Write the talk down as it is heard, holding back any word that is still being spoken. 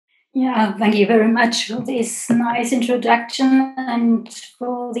Yeah, thank you very much for this nice introduction and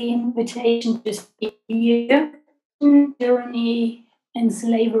for the invitation to speak here. Tyranny and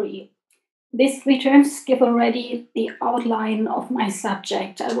slavery. These three terms give already the outline of my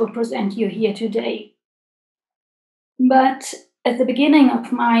subject I will present you here today. But at the beginning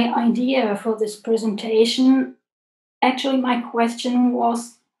of my idea for this presentation, actually my question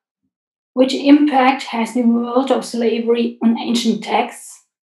was, which impact has the world of slavery on ancient texts,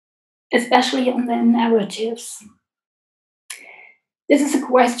 especially on their narratives? This is a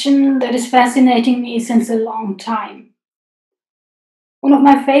question that is fascinating me since a long time. One of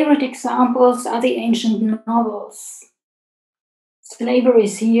my favorite examples are the ancient novels. Slavery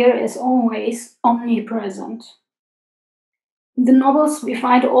is here, as always, omnipresent. In the novels, we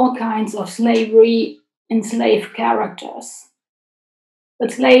find all kinds of slavery and slave characters.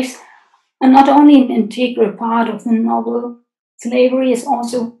 But slaves are not only an integral part of the novel, slavery is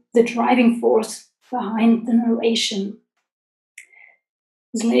also the driving force behind the narration.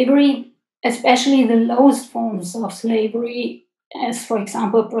 Slavery, especially the lowest forms of slavery, as for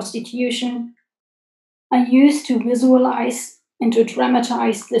example prostitution, are used to visualize and to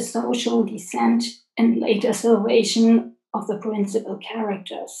dramatize the social descent and later salvation of the principal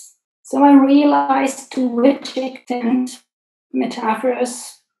characters. So I realized to which extent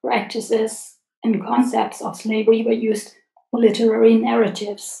metaphors, practices, and concepts of slavery were used for literary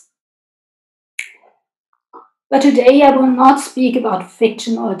narratives. But today I will not speak about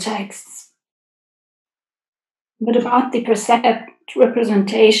fictional texts, but about the perceived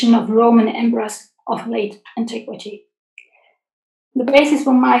representation of Roman emperors of late antiquity. The basis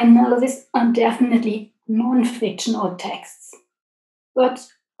for my analysis are definitely non-fictional texts, but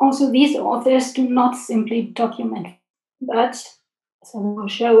also these authors do not simply document, but, as I will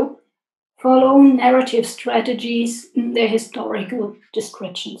show, follow narrative strategies in their historical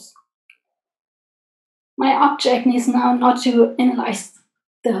descriptions. My object is now not to analyze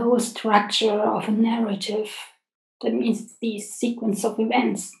the whole structure of a narrative, that means the sequence of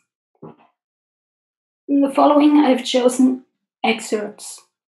events. In the following, I've chosen excerpts,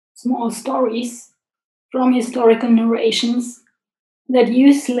 small stories from historical narrations that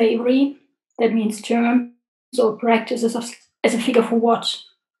use slavery, that means terms or practices as a figure for what.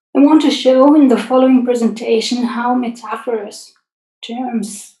 I want to show in the following presentation how metaphors,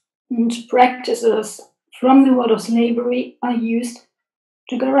 terms, and practices from the world of slavery are used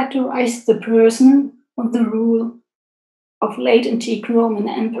to characterize the person or the rule of late antique Roman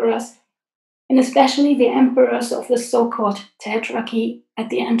emperors, and especially the emperors of the so-called tetrarchy at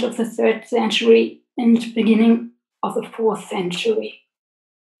the end of the 3rd century and beginning of the 4th century.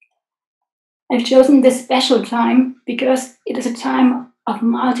 I've chosen this special time because it is a time of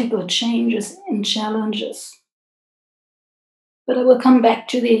multiple changes and challenges. But I will come back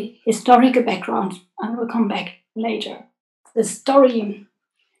to the historical background. I will come back later. The story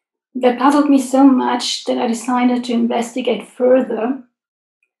that puzzled me so much that I decided to investigate further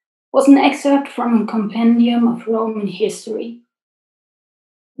was an excerpt from a compendium of Roman history.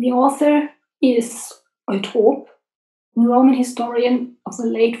 The author is Eutrope, a Roman historian of the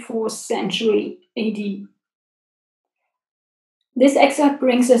late 4th century AD. This excerpt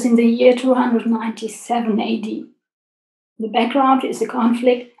brings us in the year 297 AD. The background is a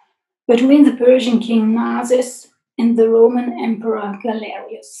conflict between the Persian king Narses and the Roman emperor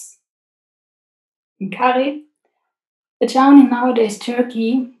Galerius. In Kare, a town in nowadays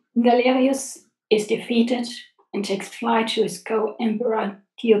Turkey, Galerius is defeated and takes flight to his co-emperor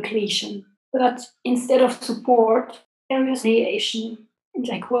Diocletian. But instead of support, there is retaliation. And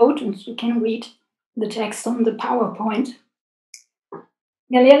I quote, and you can read the text on the PowerPoint.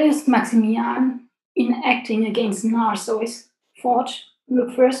 Galerius Maximian, in acting against Narses, fought on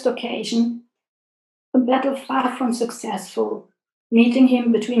the first occasion a battle far from successful, meeting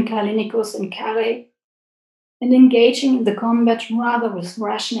him between Callinicus and Kare, and engaging in the combat rather with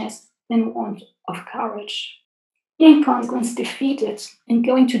rashness than want of courage. In consequence, defeated and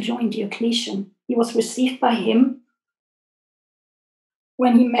going to join Diocletian, he was received by him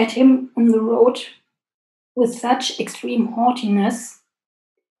when he met him on the road with such extreme haughtiness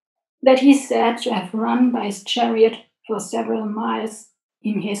that he is said to have run by his chariot for several miles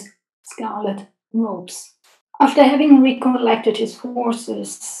in his scarlet robes. After having recollected his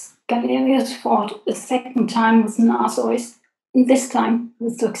forces, Galerius fought a second time with Narses, and this time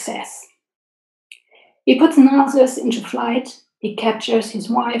with success. He puts Narses into flight, he captures his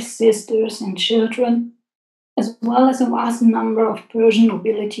wife, sisters, and children, as well as a vast number of Persian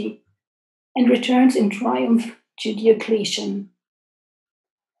nobility, and returns in triumph to Diocletian.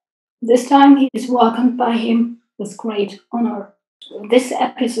 This time he is welcomed by him with great honor. this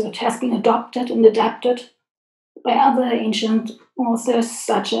episode has been adopted and adapted by other ancient authors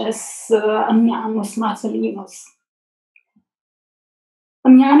such as Ammianus Marcellinus.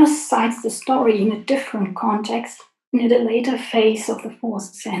 Ammianus cites the story in a different context in the later phase of the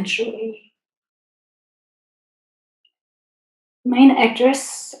 4th century. Main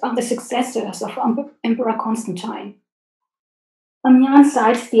actors are the successors of Emperor Constantine. Ammian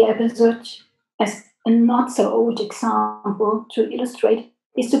cites the episode as a not-so-old example to illustrate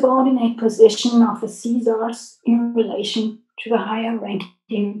the subordinate position of the Caesars in relation to the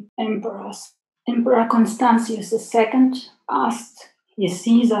higher-ranking emperors. Emperor Constantius II asked his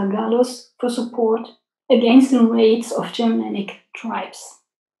Caesar Gallus for support against the raids of Germanic tribes.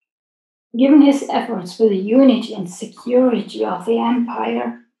 Given his efforts for the unity and security of the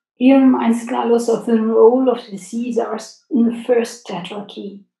empire, he reminds Gallus of the role of the Caesars in the first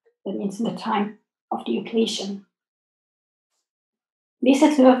tetrarchy, that means in the time of Diocletian. These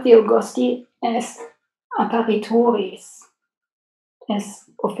observed the Augusti as apparitores, as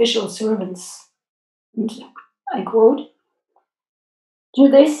official servants. And I quote, "To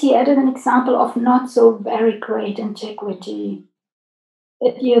this he added an example of not so very great antiquity.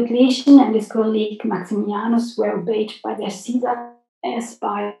 That Diocletian and his colleague Maximianus were obeyed by their Caesar as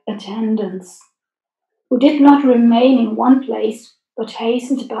by attendants, who did not remain in one place, but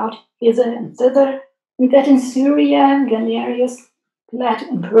hastened about hither and thither, and that in Syria Galerius, clad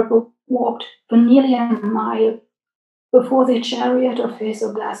in purple, walked for nearly a mile before the chariot of his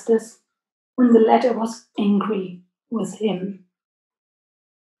Augustus, when the latter was angry with him."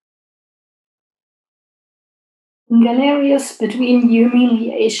 Galerius between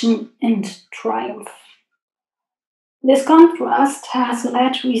humiliation and triumph. This contrast has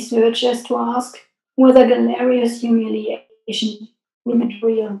led researchers to ask whether Galerius' humiliation was a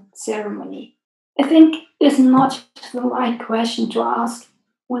material ceremony. I think it's not the right question to ask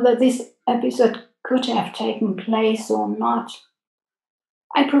whether this episode could have taken place or not.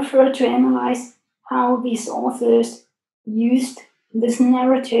 I prefer to analyze how these authors used this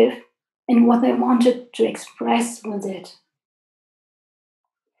narrative and what they wanted to express with it.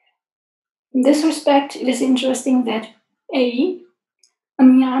 In this respect, it is interesting that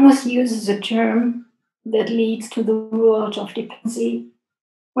Ammianus uses a term that leads to the word of dependency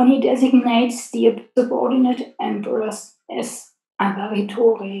when he designates the subordinate emperors as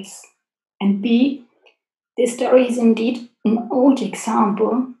apparitores, and B, this story is indeed an old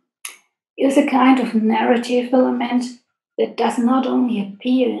example, is a kind of narrative element that does not only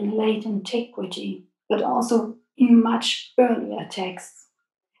appear in late antiquity, but also in much earlier texts.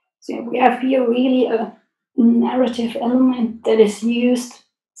 So we have here really a narrative element that is used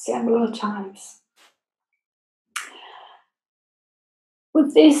several times.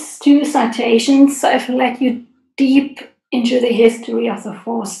 With these two citations, I've led you deep into the history of the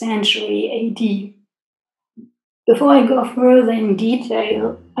 4th century AD. Before I go further in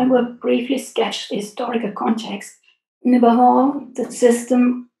detail, I will briefly sketch the historical context and above all, the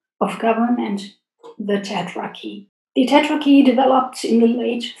system of government, the tetrarchy. The tetrarchy developed in the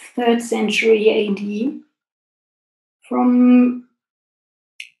late 3rd century AD from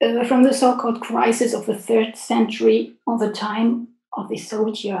the so-called crisis of the 3rd century, or the time of the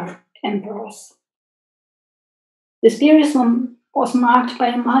Sojourn emperors. This period was marked by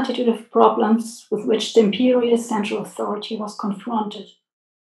a multitude of problems with which the imperial central authority was confronted.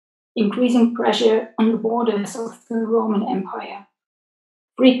 Increasing pressure on the borders of the Roman Empire,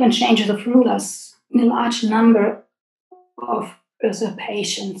 frequent changes of rulers, and a large number of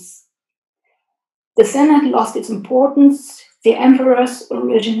usurpations. The Senate lost its importance. The emperors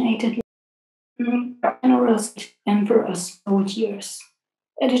originated generous emperors old years.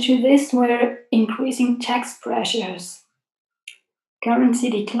 Added to this were increasing tax pressures, currency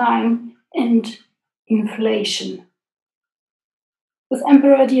decline, and inflation. With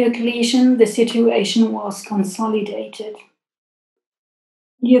Emperor Diocletian, the situation was consolidated.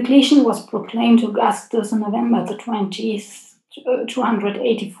 Diocletian was proclaimed Augustus on November the 20th,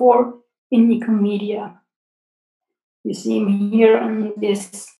 284 in Nicomedia. You see him here in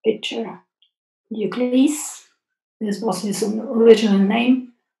this picture. Diocles, this was his original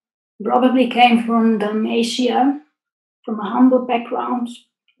name, probably came from Dalmatia, from a humble background.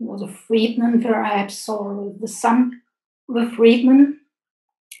 He was a freedman, perhaps, or the son of a freedman.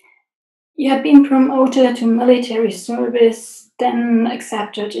 He had been promoted to military service, then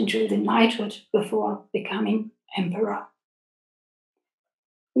accepted into the knighthood before becoming emperor.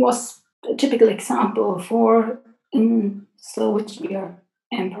 He was a typical example for a soldier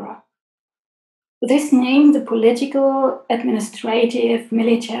emperor. With his name, the political, administrative,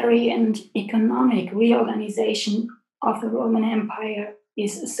 military, and economic reorganization of the Roman Empire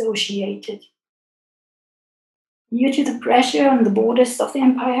is associated. Due to the pressure on the borders of the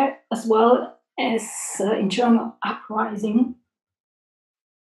empire, as well as internal uprising,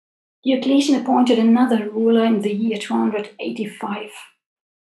 Diocletian appointed another ruler in the year 285.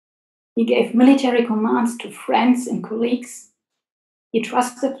 He gave military commands to friends and colleagues. He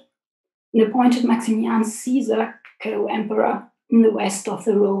trusted and appointed Maximian Caesar co-emperor in the west of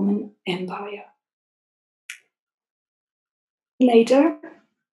the Roman Empire. Later,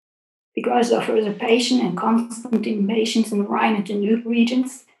 because of usurpation and constant invasions in the Rhine and Danube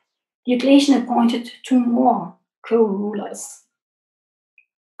regions, Diocletian appointed two more co-rulers.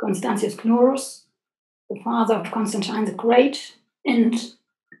 Constantius Chlorus, the father of Constantine the Great, and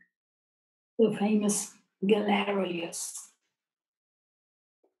the famous Galerius.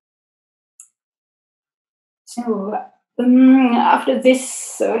 So, after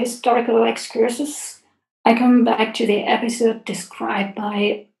this historical excursus, I come back to the episode described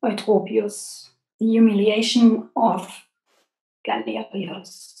by Eutropius, the humiliation of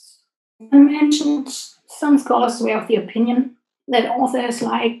Galerius. I mentioned some scholars were of the opinion that authors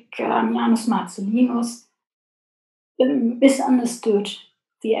like Ammianus Marcellinus misunderstood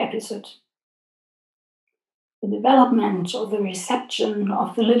the episode. The development or the reception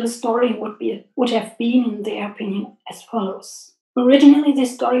of the little story would have been, in their opinion, as follows. Originally,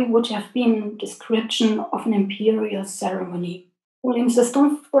 this story would have been a description of an imperial ceremony. William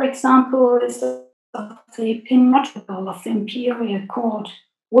Seston, for example, is of the opinion of the imperial court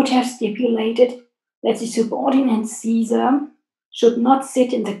would have stipulated that the subordinate Caesar should not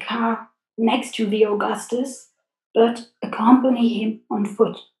sit in the car next to the Augustus, but accompany him on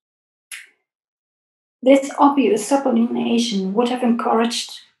foot. This obvious subordination would have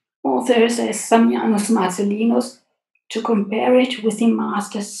encouraged authors as Ammianus Marcellinus to compare it with the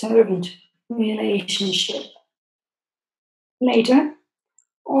master-servant relationship. Later,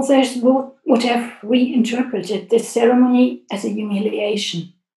 authors would have reinterpreted this ceremony as a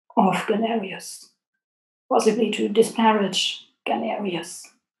humiliation of Galerius, possibly to disparage Galerius.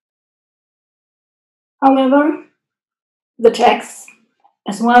 However, the texts,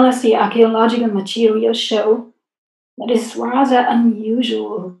 as well as the archaeological material, show that it is rather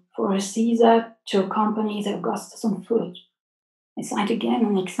unusual for a Caesar to accompany the Augustus on foot. I cite again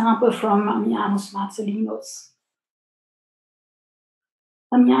an example from Ammianus Marcellinus.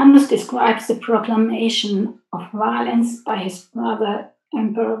 Ammianus describes the proclamation of Valens by his brother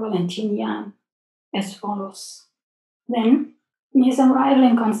Emperor Valentinian as follows. Then, in his arrival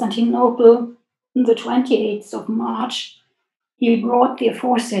in Constantinople on the 28th of March, he brought the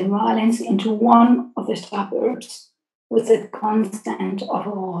aforesaid Valens into one of the suburbs with the consent of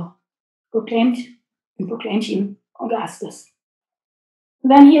all, proclaimed him Augustus.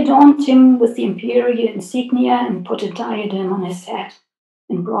 Then he adorned him with the imperial insignia and put a diadem on his head,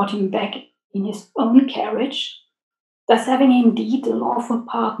 and brought him back in his own carriage, thus having indeed the lawful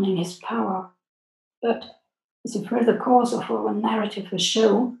partner in his power. But, as a further course of our narrative will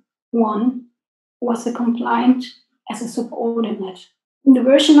show, one was a compliant as a subordinate. In the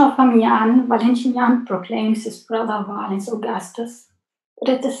version of Ammian, Valentinian proclaims his brother Valens Augustus, but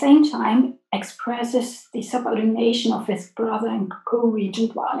at the same time expresses the subordination of his brother and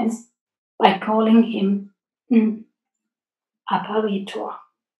co-regent Valens by calling him apparitor.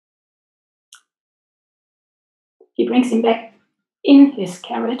 He brings him back in his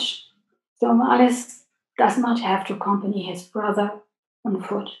carriage, so Valens does not have to accompany his brother on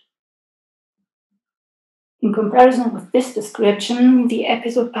foot. In comparison with this description, the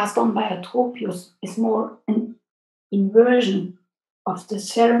episode passed on by Eutropius is more an inversion of the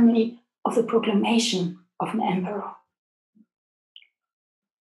ceremony of the proclamation of an emperor.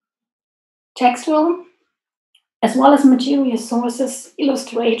 Textual, as well as material sources,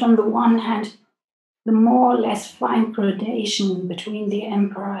 illustrate on the one hand the more or less fine gradation between the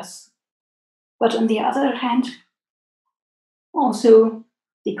emperors, but on the other hand, also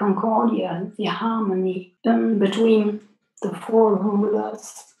the concordia, the harmony between the four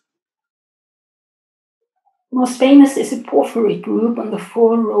rulers. Most famous is a porphyry group on the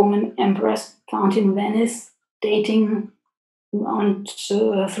four Roman emperors found in Venice, dating around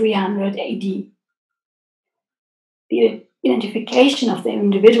 300 AD. The identification of the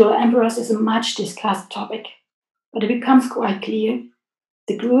individual emperors is a much discussed topic, but it becomes quite clear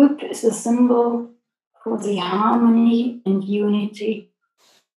the group is a symbol for the harmony and unity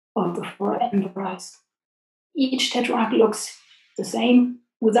of the four emperors. Each tetrarch looks the same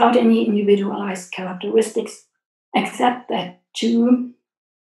without any individualized characteristics, except that two,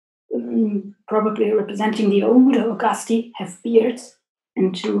 probably representing the older Augusti, have beards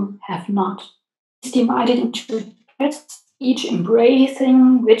and two have not. It's divided into quartets, each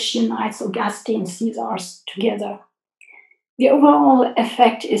embracing, which unites Augustine Caesars together. The overall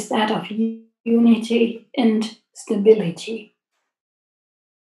effect is that of unity and stability.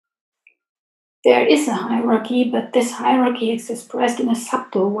 There is a hierarchy, but this hierarchy is expressed in a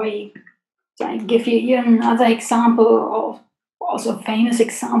subtle way. So I give you here another example of also a famous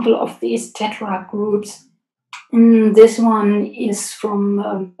example of these tetrarch groups. This one is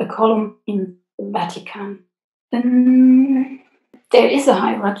from a column in the Vatican. There is a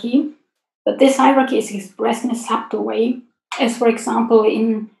hierarchy, but this hierarchy is expressed in a subtle way, as for example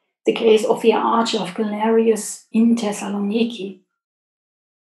in the case of the Arch of Galerius in Thessaloniki.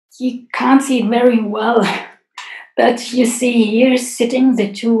 You can't see it very well, but you see here sitting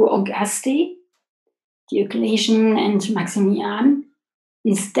the two Augusti, Diocletian and Maximian,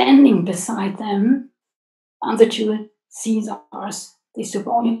 and standing beside them are the two Caesars, the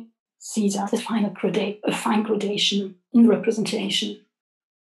subordinate Caesar, a fine gradation in representation.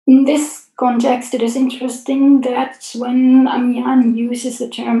 In this context, it is interesting that when Ammian uses the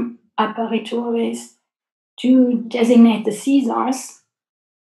term apparitores to designate the Caesars,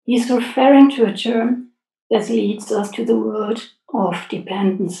 he's referring to a term that leads us to the word of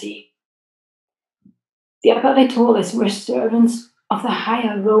dependency. The apparitores were servants of the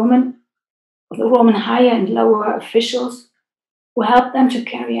Roman higher and lower officials who helped them to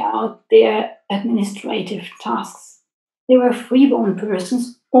carry out their administrative tasks. They were freeborn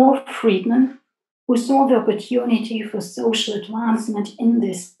persons or freedmen who saw the opportunity for social advancement in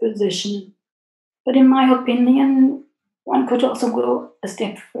this position. But in my opinion, one could also go a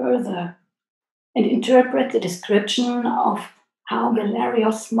step further and interpret the description of how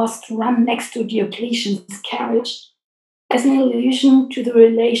Galerius must run next to Diocletian's carriage as an allusion to the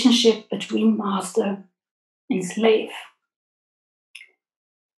relationship between master and slave.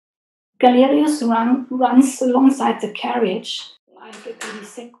 Galerius runs alongside the carriage like a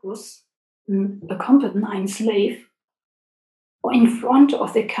pedisecus, accompanying slave, or in front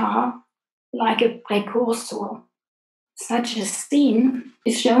of the car like a precursor. Such a scene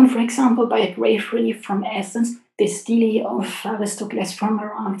is shown, for example, by a grave relief from Athens, the stele of Aristocles from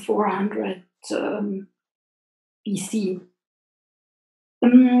around 400 BC.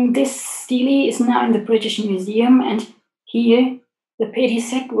 This stele is now in the British Museum, and here the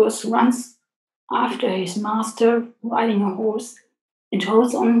pedisecus runs after his master riding a horse and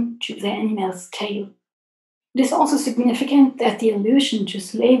holds on to the animal's tail. It is also significant that the allusion to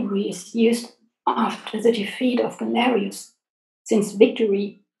slavery is used after the defeat of Galerius, since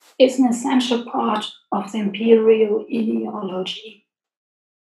victory is an essential part of the imperial ideology.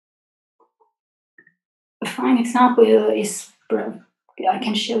 A fine example I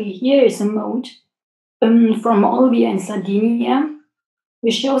can show you here is a mote from Olbia in Sardinia,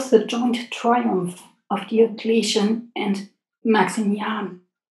 which shows the joint triumph of Diocletian and Maximian.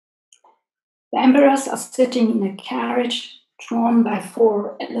 The emperors are sitting in a carriage drawn by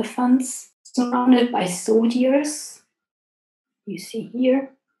 4 elephants, surrounded by soldiers. You see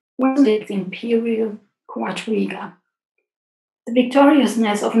here, with the imperial quadriga. The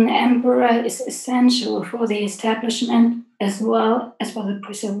victoriousness of an emperor is essential for the establishment as well as for the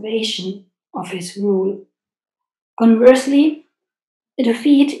preservation of his rule. Conversely, a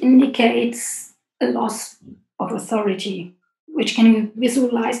defeat indicates a loss of authority, which can be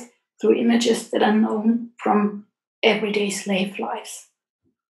visualized through images that are known from everyday slave lives.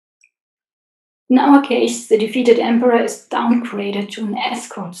 In our case, the defeated emperor is downgraded to an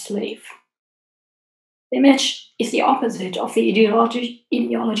escort slave. The image is the opposite of the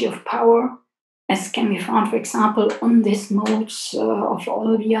ideology of power, as can be found, for example, on this mote of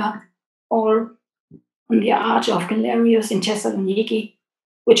Olbia or on the Arch of Galerius in Thessaloniki,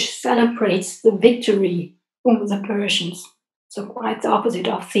 which celebrates the victory over the Persians. So quite the opposite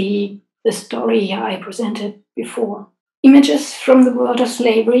of the story I presented before. Images from the world of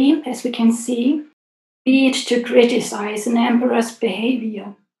slavery, as we can see, be it to criticize an emperor's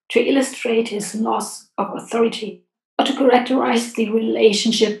behavior, to illustrate his loss of authority, or to characterize the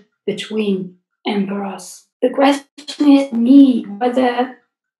relationship between emperors. The question is to me whether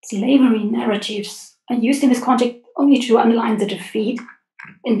slavery narratives are used in this context only to underline the defeat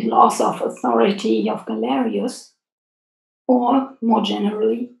and loss of authority of Galerius, or more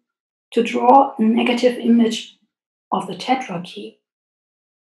generally, to draw a negative image of the tetrarchy.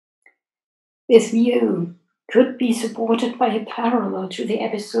 This view could be supported by a parallel to the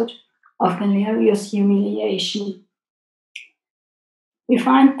episode of Galerius' humiliation. We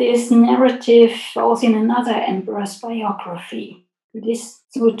find this narrative also in another emperor's biography. It is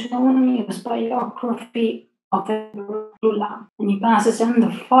Suetonius' biography of Emperor Sulla, and he passes on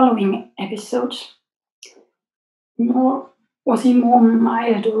the following episode. nor was he more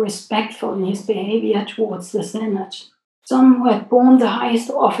mild or respectful in his behavior towards the Senate. Some who had borne the highest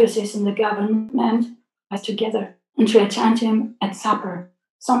offices in the government met together and to attend him at supper,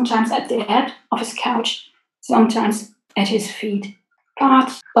 sometimes at the head of his couch, sometimes at his feet.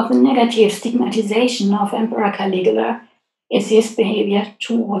 Part of the negative stigmatization of Emperor Caligula is his behavior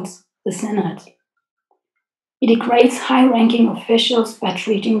towards the Senate. He degrades high-ranking officials by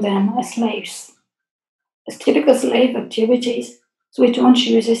treating them as slaves. As typical slave activities, Sueton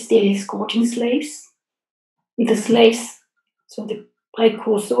chooses the escorting slaves, the slaves, so the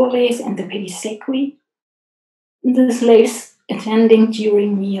precursores and the pedisequi, the slaves attending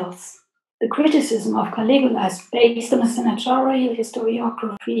during meals. The criticism of Caligula is based on a senatorial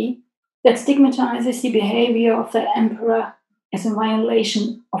historiography that stigmatizes the behavior of the emperor as a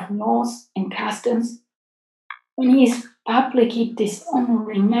violation of laws and customs when he is publicly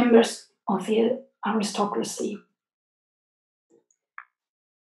dishonoring members of the aristocracy.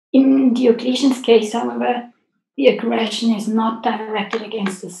 In Diocletian's case, however, the aggression is not directed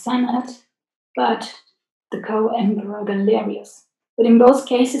against the Senate, but the co-emperor Galerius. But in both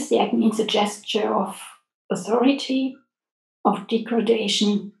cases, the act means a gesture of authority, of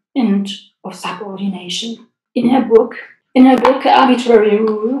degradation, and of subordination. In her book, Arbitrary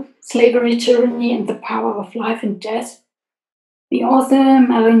Rule, Slavery, Tyranny, and the Power of Life and Death, the author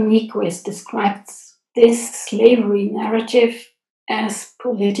Mary Nyquist describes this slavery narrative as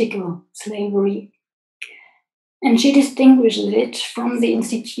political slavery. And she distinguishes it from the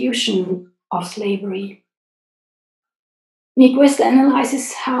institution of slavery. Nyquist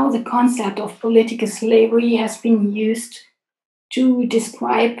analyzes how the concept of political slavery has been used to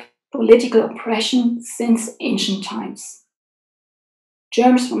describe political oppression since ancient times.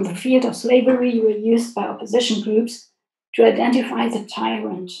 Terms from the field of slavery were used by opposition groups to identify the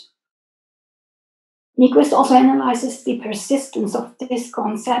tyrant. Nyquist also analyzes the persistence of this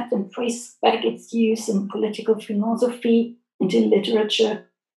concept and traces back its use in political philosophy and in literature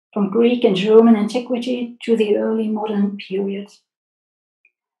from Greek and Roman antiquity to the early modern period.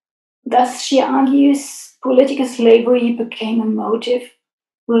 Thus, she argues, political slavery became a motive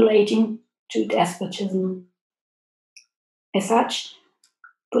relating to despotism. As such,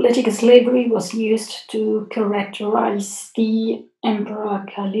 political slavery was used to characterize the Emperor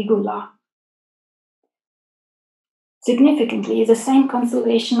Caligula. Significantly, the same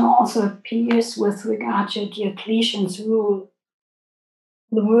constellation also appears with regard to Diocletian's rule.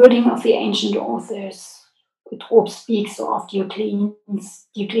 The wording of the ancient authors, Eutrope speaks of Diocletian's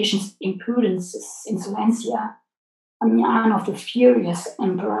impudences, insolentia, Ammian of the furious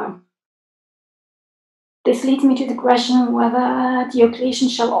emperor. This leads me to the question whether Diocletian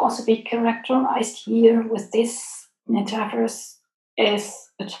shall also be characterized here with this metaphors as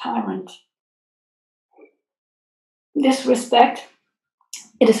a tyrant. In this respect,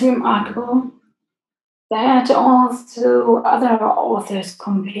 it is remarkable that also other authors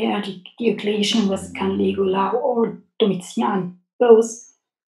compare Diocletian with Caligula or Domitian, both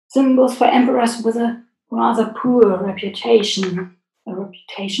symbols for emperors with a rather poor reputation, a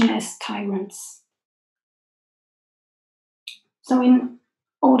reputation as tyrants. So in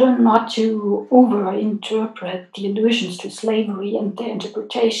order not to overinterpret the allusions to slavery and their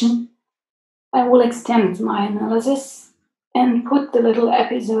interpretation, I will extend my analysis and put the little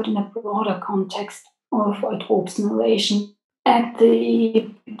episode in a broader context of Eutrope's narration. At the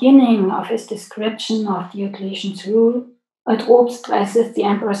beginning of his description of Diocletian's rule, Eutrope stresses the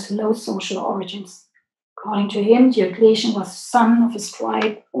emperor's low social origins. According to him, Diocletian was son of a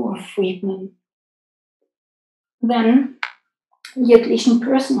scribe or a freedman. Then, Diocletian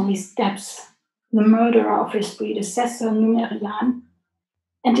personally stabs the murderer of his predecessor, Numerian,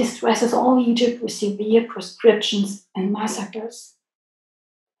 and distresses all Egypt with severe proscriptions and massacres.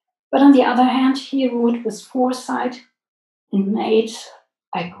 But on the other hand, he ruled with foresight and made,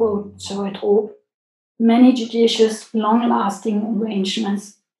 I quote Eutrope, many judicious, long-lasting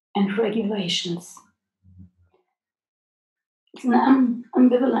arrangements and regulations. It's an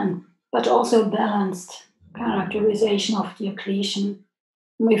ambivalent, but also balanced characterization of Diocletian.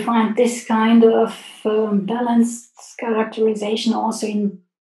 We find this kind of balanced characterization also in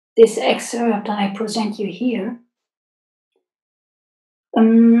this excerpt I present you here.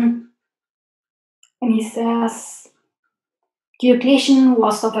 And he says, Diocletian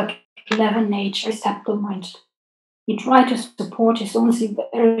was of a clever nature, subtle mind. He tried to support his own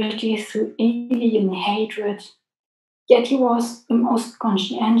severity through alien hatred, yet he was the most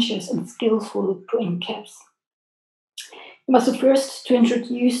conscientious and skillful princeps. He was the first to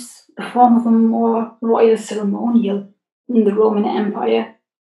introduce the form of a more royal ceremonial in the Roman Empire,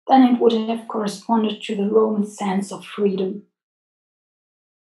 then it would have corresponded to the Roman sense of freedom.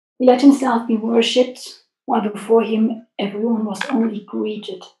 He let himself be worshipped, while before him everyone was only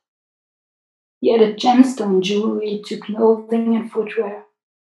greeted. He added gemstone jewelry to clothing and footwear.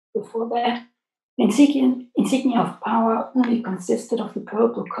 Before that, the insignia of power only consisted of the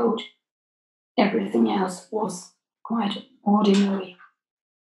purple coat. Everything else was quite ordinary.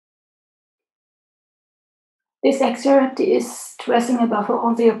 This excerpt is stressing above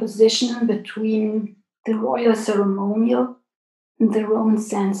all the opposition between the royal ceremonial and the Roman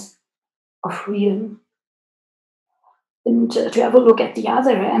sense of freedom. And to have a look at the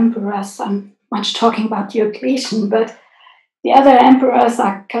other emperors, I'm much talking about Diocletian, but the other emperors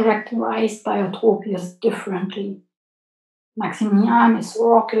are characterized by Eutropius differently. Maximian is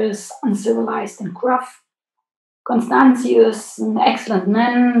raucous, uncivilized, and gruff. Constantius, an excellent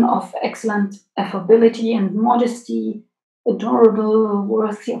man of excellent affability and modesty, adorable,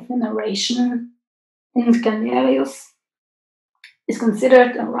 worthy of veneration. And Galerius is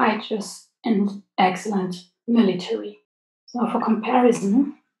considered a righteous and excellent military. So for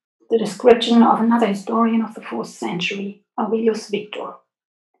comparison, the description of another historian of the 4th century, Aurelius Victor.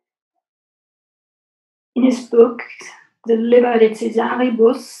 In his book, The Liber de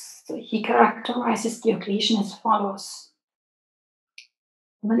Caesaribus, he characterizes Diocletian as follows.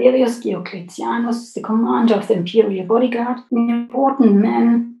 Valerius Diocletianus, the commander of the imperial bodyguard, an important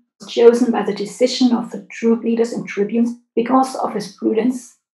man, was chosen by the decision of the troop leaders and tribunes because of his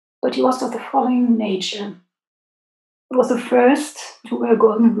prudence, but he was of the following nature. He was the first to wear a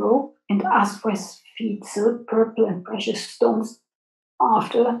golden robe and ask for his feet silk, purple, and precious stones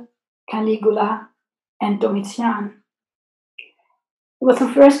after Caligula and Domitian. He was the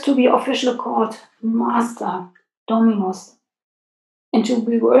first to be officially called Master, Dominus, and to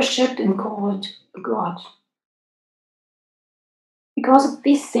be worshipped and called God. Because of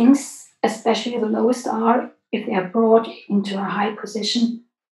these things, especially the lowest are, if they are brought into a high position,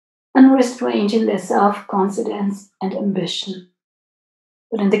 unrestrained in their self-confidence and ambition.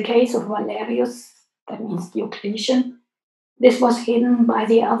 But in the case of Valerius, that means Diocletian, this was hidden by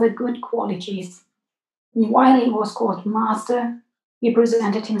the other good qualities. And while he was called master, he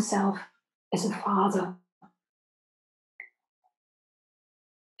presented himself as a father.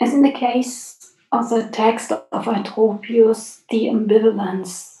 As in the case of the text of Eutropius, the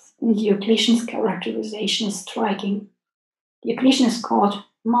ambivalence in Diocletian's characterization is striking. Diocletian is called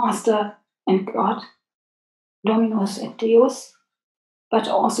master and God, Dominus et Deus, but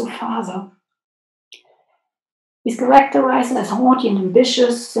also father. He's characterized as haughty and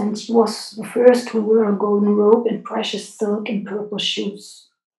ambitious, and he was the first to wear a golden robe and precious silk and purple shoes.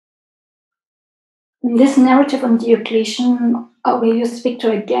 In this narrative on Diocletian, Aurelius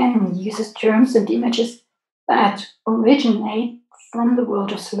Victor again uses terms and images that originate from the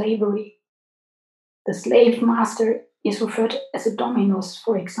world of slavery. The slave master is referred as a dominus,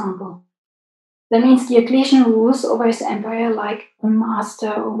 for example. That means Diocletian rules over his empire like a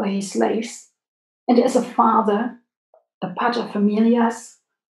master over his slaves, and as a father, a pater familias,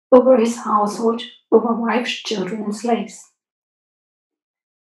 over his household, over wives, children, and slaves.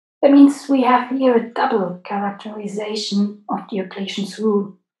 That means we have here a double characterization of Diocletian's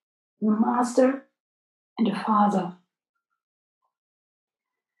rule, a master and a father.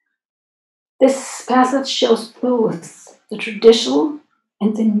 This passage shows both the traditional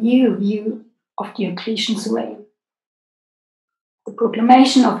and the new view of Diocletian's reign. The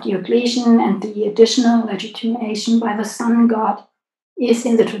proclamation of Diocletian and the additional legitimation by the sun god is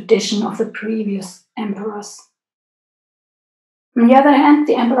in the tradition of the previous emperors. On the other hand,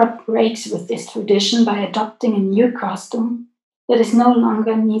 the emperor breaks with this tradition by adopting a new costume that is no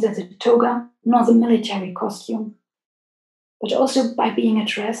longer neither the toga nor the military costume, but also by being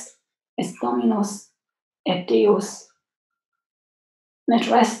addressed as Dominus et Deus, an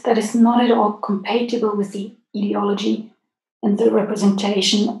address that is not at all compatible with the ideology and the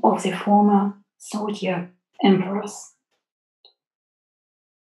representation of the former soldier emperors.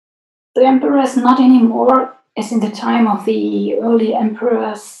 The emperor is not anymore, as in the time of the early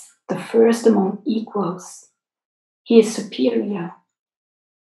emperors, the first among equals. He is superior.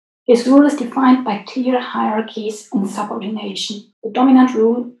 His rule is defined by clear hierarchies and subordination. The dominant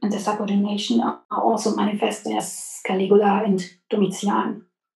rule and the subordination are also manifested as Caligula and Domitian,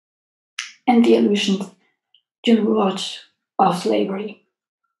 and the allusion to the world of slavery.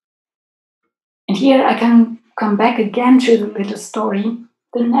 And here I can come back again to the little story,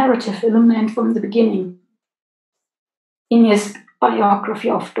 the narrative element from the beginning. In his biography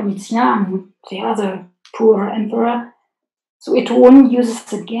of Domitian, the other poor emperor, Sueton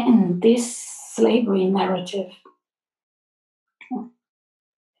uses again this slavery narrative.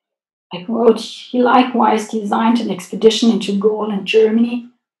 I quote, "He likewise designed an expedition into Gaul and Germany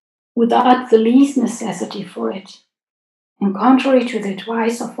without the least necessity for it, and contrary to the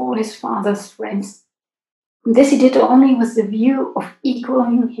advice of all his father's friends. And this he did only with the view of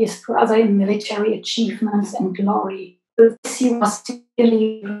equaling his brother in military achievements and glory. With this he was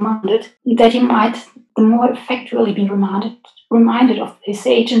sincerely reminded that he might the more effectually be reminded of his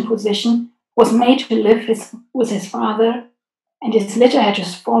age and position, was made to live with his father, and his litter had to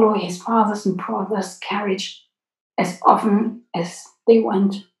follow his father's and brother's carriage as often as they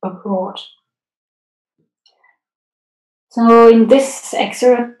went abroad." So in this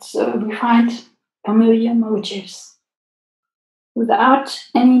excerpt, we find familiar motives. Without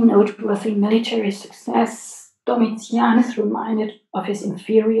any noteworthy military success, Domitian is reminded of his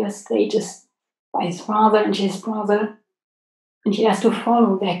inferior status by his father and his brother, and he has to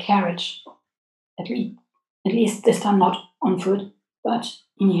follow their carriage, at least this time not on foot, but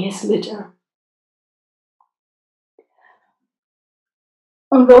in his litter.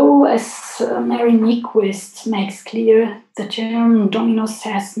 Although, as Mary Nyquist makes clear, the term Dominus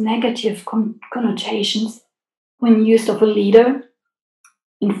has negative connotations when used of a leader,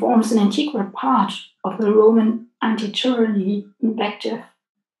 and forms an integral part of the Roman anti-tyranny invective.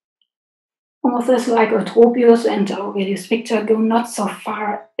 Authors like Eutropius and Aurelius Victor go not so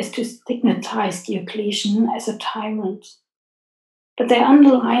far as to stigmatize Diocletian as a tyrant, but they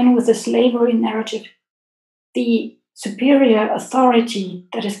underline with the slavery narrative the superior authority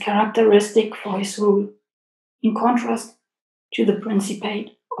that is characteristic for his rule, in contrast to the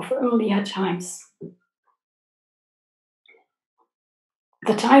Principate of earlier times.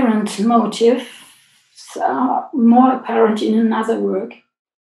 The tyrant motives are more apparent in another work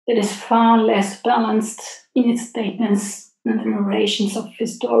that is far less balanced in its statements than the narrations of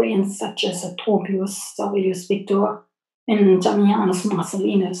historians such as Eutropius, Aurelius Victor, and Damianus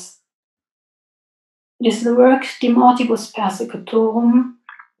Marcellinus. It is the work De Mortibus Persecutorum,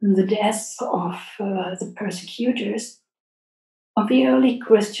 the death of the persecutors, of the early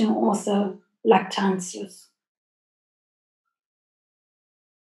Christian author Lactantius.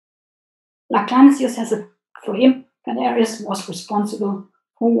 Lactantius for him, Galerius was responsible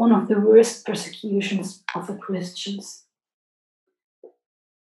for one of the worst persecutions of the Christians.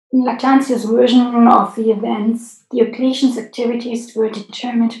 In Lactantius' version of the events, Diocletian's activities were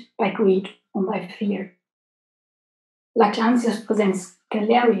determined by greed or by fear. Lactantius presents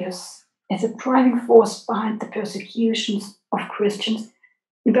Galerius as a driving force behind the persecutions of Christians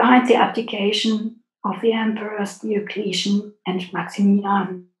and behind the abdication of the emperors Diocletian and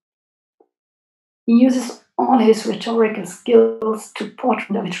Maximian. He uses all his rhetorical skills to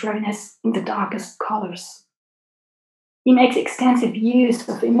portray arbitrariness in the darkest colors. He makes extensive use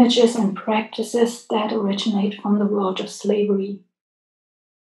of images and practices that originate from the world of slavery.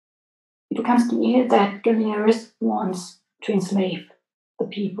 It becomes clear that Galerius wants to enslave the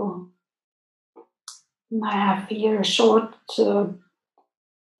people. I have here a short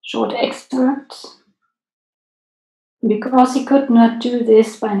excerpt. Because he could not do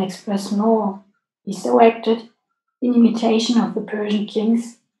this by an express law, he so acted in imitation of the Persian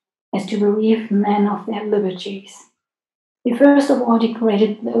kings as to bereave men of their liberties. He first of all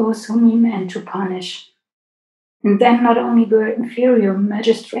degraded those whom he meant to punish, and then not only were inferior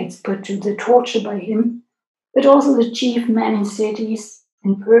magistrates put to the torture by him, but also the chief men in cities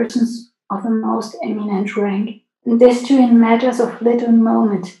and persons of the most eminent rank, and this too in matters of little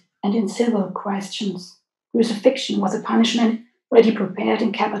moment and in civil questions. Crucifixion was a punishment ready prepared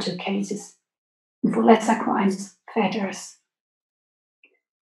in capital cases, and for lesser crimes, fetters.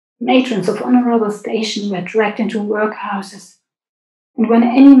 Matrons of honorable station were dragged into workhouses, and when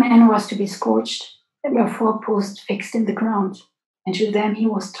any man was to be scourged, there were 4 posts fixed in the ground, and to them he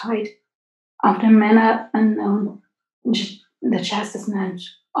was tied, after a manner unknown in the chastisement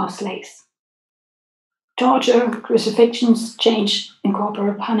of slaves. Torture, crucifixions changed in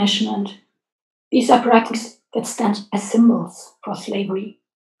corporal punishment. These are practices that stand as symbols for slavery.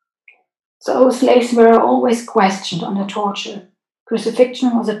 So slaves were always questioned under torture.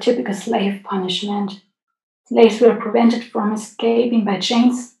 Crucifixion was a typical slave punishment. Slaves were prevented from escaping by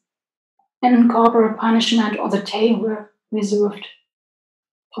chains, and corporal punishment or the tail were reserved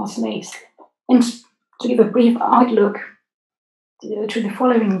for slaves. And to give a brief outlook to the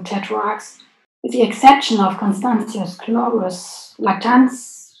following tetrarchs, with the exception of Constantius Chlorus,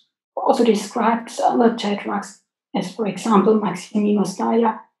 Lactantius also describes other tetrarchs, as for example Maximinus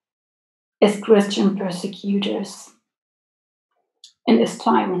Daia, as Christian persecutors and as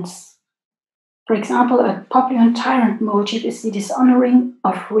tyrants. For example, a popular tyrant motive is the dishonoring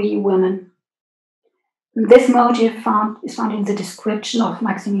of free women. This motive is found in the description of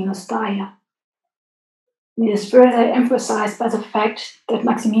Maximinus Daia. It is further emphasized by the fact that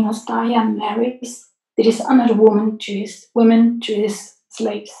Maximinus Daia marries the dishonored women to his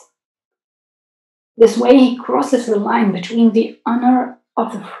slaves. This way he crosses the line between the honor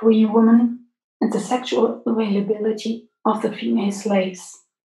of the free woman and the sexual availability of the female slaves.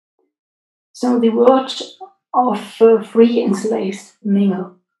 So the word of free and slaves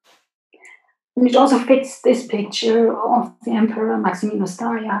mingle. And it also fits this picture of the Emperor Maximinus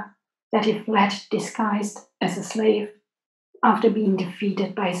Daia, that he fled disguised as a slave after being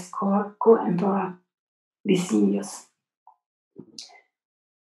defeated by his co-emperor Licinius.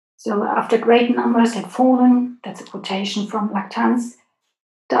 So after great numbers had fallen, that's a quotation from Lactance,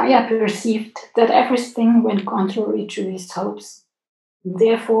 Daia perceived that everything went contrary to his hopes. And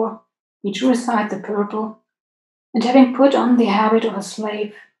therefore, he drew aside the purple, and having put on the habit of a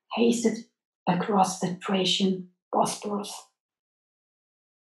slave, hasted across the Thracian Bosporus.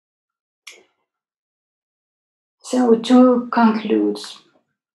 So to conclude,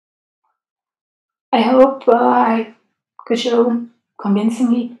 I hope I could show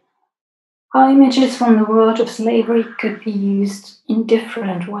convincingly how images from the world of slavery could be used in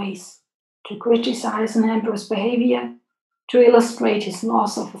different ways to criticize an emperor's behavior, to illustrate his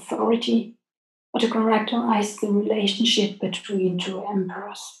loss of authority, or to characterize the relationship between two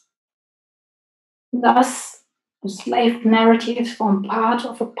emperors. Thus, the slave narratives form part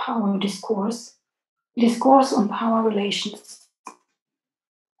of a power discourse on power relations.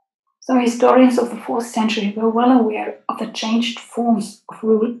 So historians of the 4th century were well aware of the changed forms of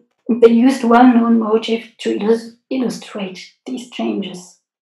rule, and they used well-known motifs to illustrate these changes.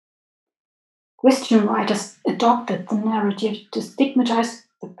 Christian writers adopted the narrative to stigmatize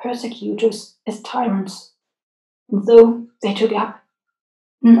the persecutors as tyrants, and though they took up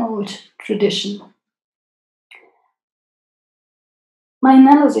an old tradition. My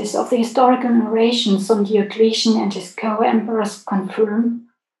analysis of the historical narrations on Diocletian and his co-emperors confirm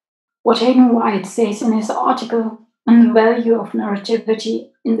what Hayden White says in his article on the value of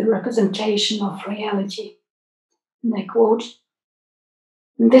narrativity in the representation of reality. And I quote,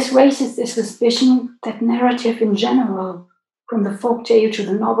 "This raises the suspicion that narrative in general, from the folk tale to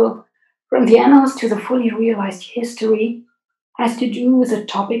the novel, from the annals to the fully realized history, has to do with the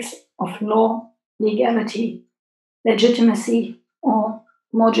topics of law, legality, legitimacy, or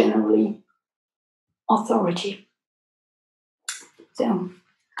more generally, authority." So,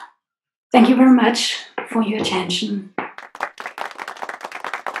 thank you very much for your attention.